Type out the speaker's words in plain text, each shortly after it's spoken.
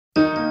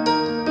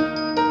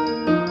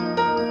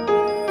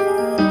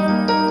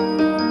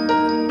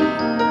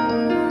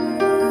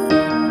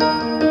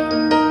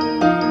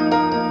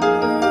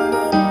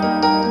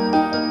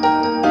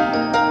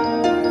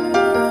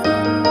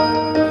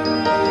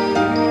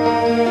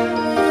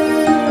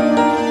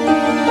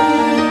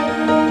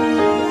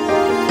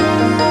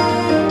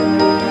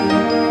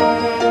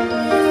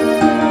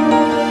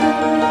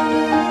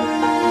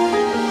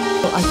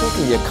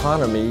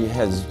economy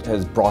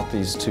has brought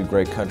these two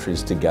great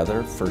countries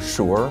together, for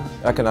sure.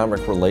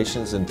 Economic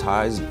relations and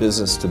ties,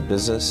 business to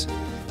business,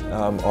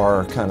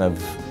 are kind of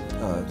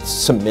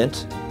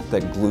cement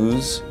that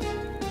glues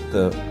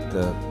the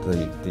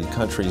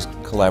countries'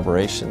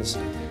 collaborations.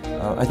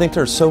 I think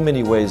there are so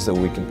many ways that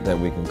we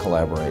can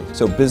collaborate.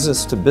 So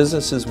business to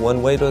business is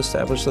one way to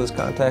establish those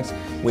contacts.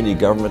 We need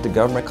government to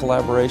government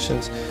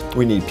collaborations.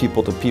 We need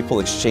people to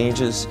people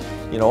exchanges.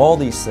 You know, all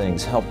these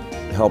things help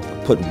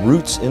put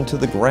roots into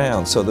the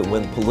ground so that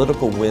when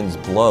political winds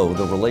blow,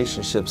 the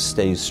relationship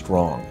stays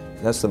strong.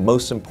 That's the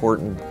most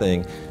important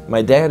thing.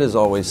 My dad has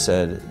always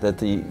said that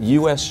the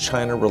U.S.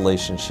 China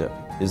relationship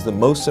is the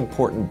most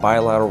important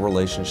bilateral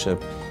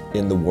relationship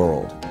in the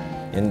world.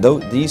 And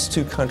these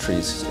two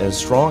countries, as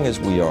strong as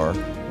we are,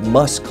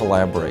 must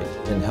collaborate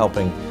in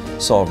helping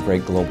solve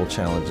great global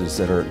challenges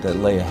that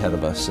lay ahead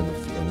of us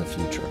in the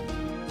future.